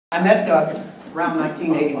I met Doug around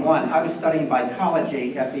 1981. I was studying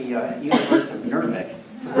biology at the University of Nervik.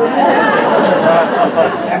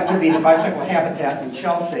 That would be the bicycle habitat in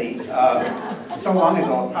Chelsea. So long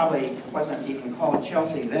ago, it probably wasn't even called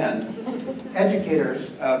Chelsea then.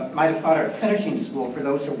 Educators might have thought of a finishing school for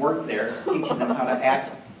those who worked there, teaching them how to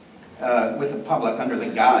act with the public under the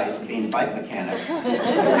guise of being bike mechanics.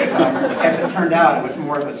 As it turned out, it was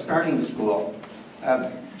more of a starting school.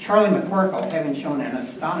 Charlie McCorkle, having shown an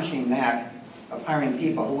astonishing knack of hiring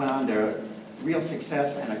people who went on to real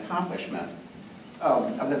success and accomplishment.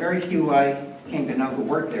 Of the very few I came to know who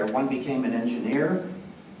worked there, one became an engineer,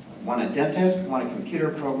 one a dentist, one a computer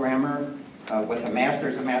programmer with a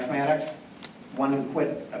master's of mathematics, one who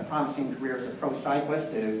quit a promising career as a pro cyclist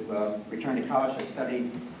to return to college to study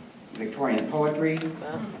Victorian poetry,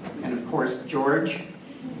 and of course George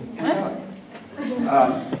and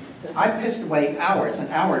Doug. I pissed away hours and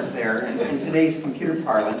hours there, and in today's computer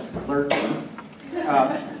parlance, lurking.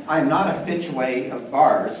 I am not a habitué of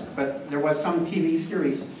bars, but there was some TV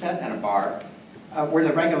series set in a bar where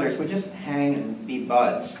the regulars would just hang and be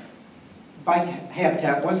buds. Bike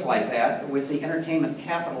Habitat was like that. It was the entertainment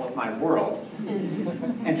capital of my world.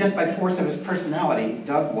 And just by force of his personality,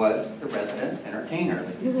 Doug was the resident entertainer.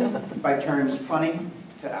 By turns funny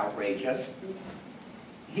to outrageous.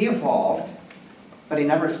 He evolved, but he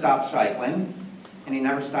never stopped cycling, and he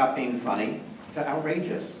never stopped being funny to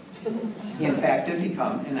outrageous. He in fact did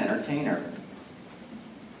become an entertainer.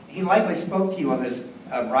 He likely spoke to you of his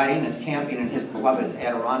riding and camping in his beloved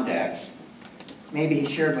Adirondacks. Maybe he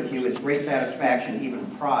shared with you his great satisfaction, even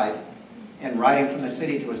pride, in riding from the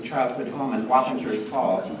city to his childhood home in Wappingers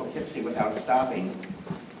Falls in Poughkeepsie without stopping.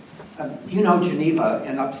 You know Geneva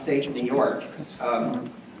in upstate New York.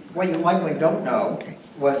 What you likely don't know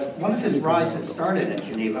was one of his rides that started in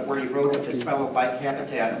Geneva, where he rode with his fellow Bike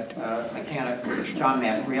Habitat mechanic, John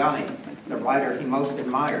Mastriani, the rider he most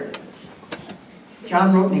admired.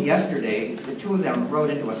 John wrote me yesterday, the two of them rode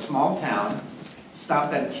into a small town,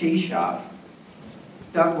 stopped at a cheese shop.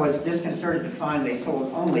 Doug was disconcerted to find they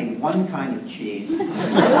sold only one kind of cheese. and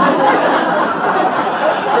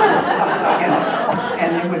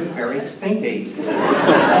it was very stinky.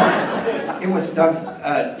 It was Doug's,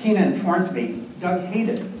 Tina informs me, Doug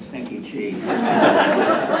hated stinky cheese.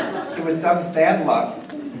 It was Doug's bad luck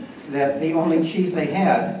that the only cheese they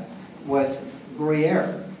had was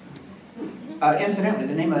Gruyere. Incidentally,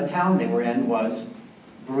 the name of the town they were in was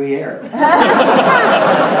Gruyere. Maybe I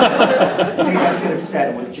should have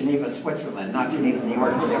said it was Geneva, Switzerland, not Geneva, New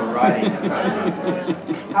York, where they were riding.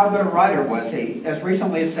 How good a rider was he? As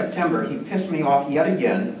recently as September, he pissed me off yet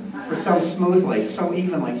again for so smoothly, so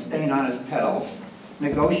evenly staying on his pedals,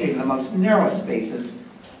 negotiating the most narrow spaces,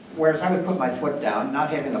 whereas I would put my foot down, not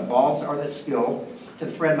having the balls or the skill to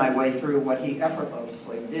thread my way through what he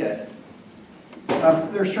effortlessly did.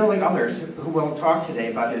 There are surely others who will talk today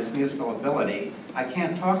about his musical ability. I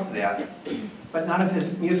can't talk to that, but none of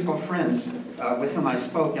his musical friends with whom I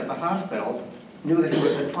spoke at the hospital knew that he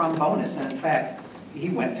was a trombonist, and in fact, he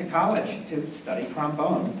went to college to study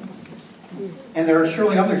trombone. And there are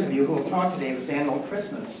surely others of you who will talk today of his annual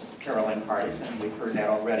Christmas caroling parties, and we've heard that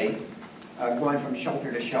already, going from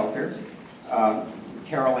shelter to shelter,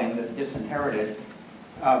 caroling the disinherited.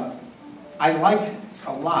 I liked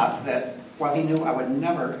a lot that while he knew I would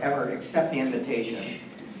never, ever accept the invitation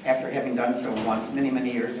after having done so once, many,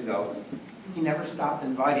 many years ago, he never stopped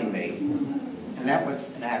inviting me. And that was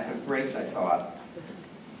an act of grace, I thought.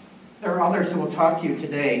 There are others who will talk to you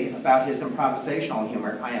today about his improvisational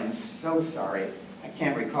humor. I am so sorry. I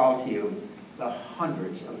can't recall to you the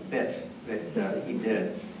hundreds of bits that he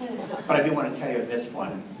did. But I do want to tell you this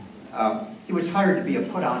one. He was hired to be a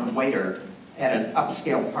put-on waiter at an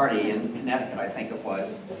upscale party in Connecticut, I think it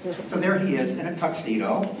was. So there he is in a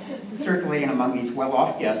tuxedo, circulating among these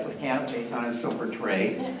well-off guests with canapes on his silver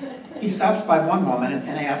tray. He stops by one woman and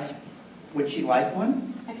asks, would she like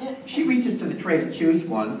one? She reaches to the tray to choose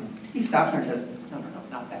one. He stops her and says, no, no, no,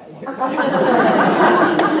 not that one.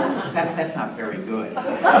 That's not very good.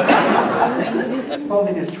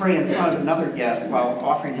 Holding his tray in front of another guest while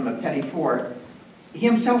offering him a petit four, he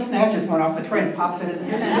himself snatches one off the tray and pops it in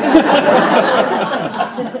his mouth.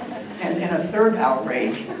 And in a third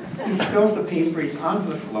outrage, he spills the pastries onto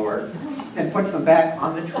the floor and puts them back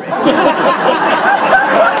on the tray.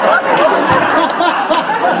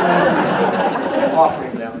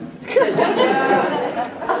 Offering them.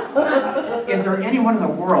 Is there anyone in the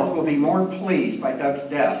world who will be more pleased by Doug's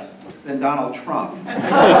death than Donald Trump?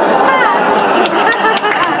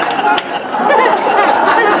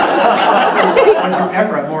 Was there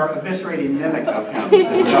ever a more eviscerating mimic of him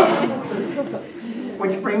than Doug?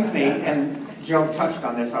 Which brings me, and Joe touched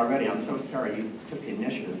on this already. I'm so sorry you took the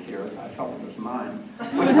initiative here. I felt it was mine.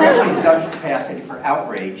 Which brings me to Doug's capacity for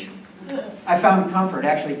outrage. I found comfort,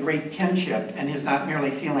 actually great kinship, in his not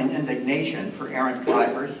merely feeling indignation for errant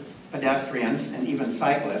drivers, pedestrians, and even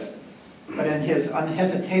cyclists, but in his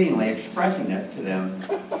unhesitatingly expressing it to them.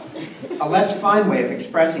 A less fine way of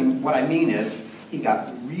expressing what I mean is, he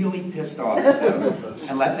got really pissed off at them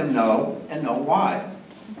and let them know, and know why.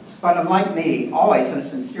 But unlike me, always in a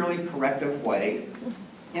sincerely corrective way,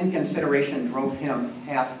 inconsideration drove him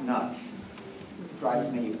half nuts. It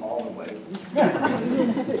drives me all the way.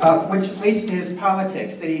 Which leads to his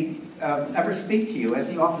politics. Did he ever speak to you, as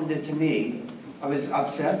he often did to me, of his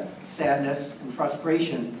upset, sadness, and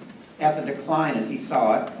frustration at the decline as he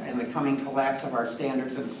saw it and the coming collapse of our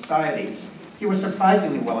standards in society? He was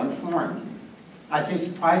surprisingly well informed. I say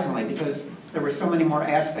surprisingly because there were so many more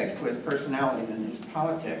aspects to his personality than his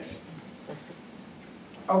politics.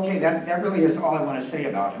 Okay, that really is all I want to say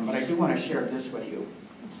about him, but I do want to share this with you.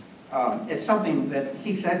 It's something that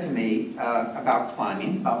he said to me about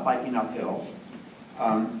climbing, about biking up hills.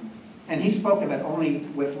 And he spoke of it only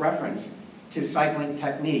with reference to cycling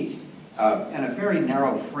technique and a very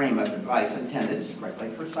narrow frame of advice intended strictly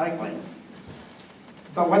for cycling.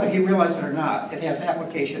 But whether he realized it or not, it has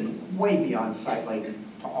application way beyond cycling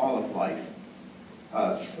to all of life.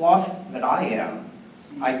 Sloth that I am,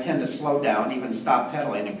 I tend to slow down, even stop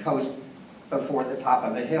pedaling and coast before the top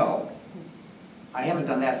of a hill. I haven't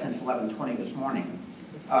done that since 11:20 this morning.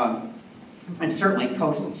 And certainly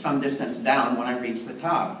coast some distance down when I reach the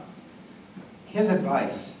top. His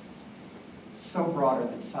advice, so broader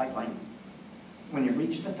than cycling. When you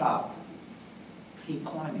reach the top, keep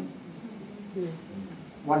climbing.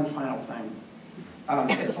 One final thing.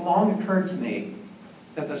 It's long occurred to me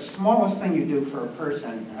that the smallest thing you do for a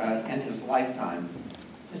person in his lifetime,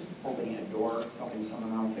 just opening a door, helping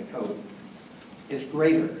someone out with a coat, is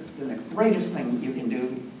greater than the greatest thing you can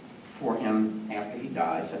do for him after he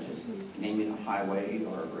dies, such as naming a highway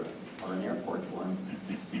or an airport for him.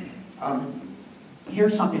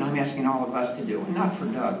 Here's something I'm asking all of us to do, and not for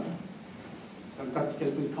Doug, but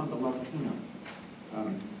because we've come to love Tina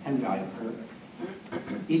and value her.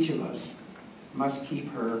 Each of us must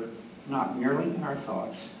keep her not merely in our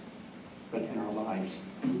thoughts, but in our lives.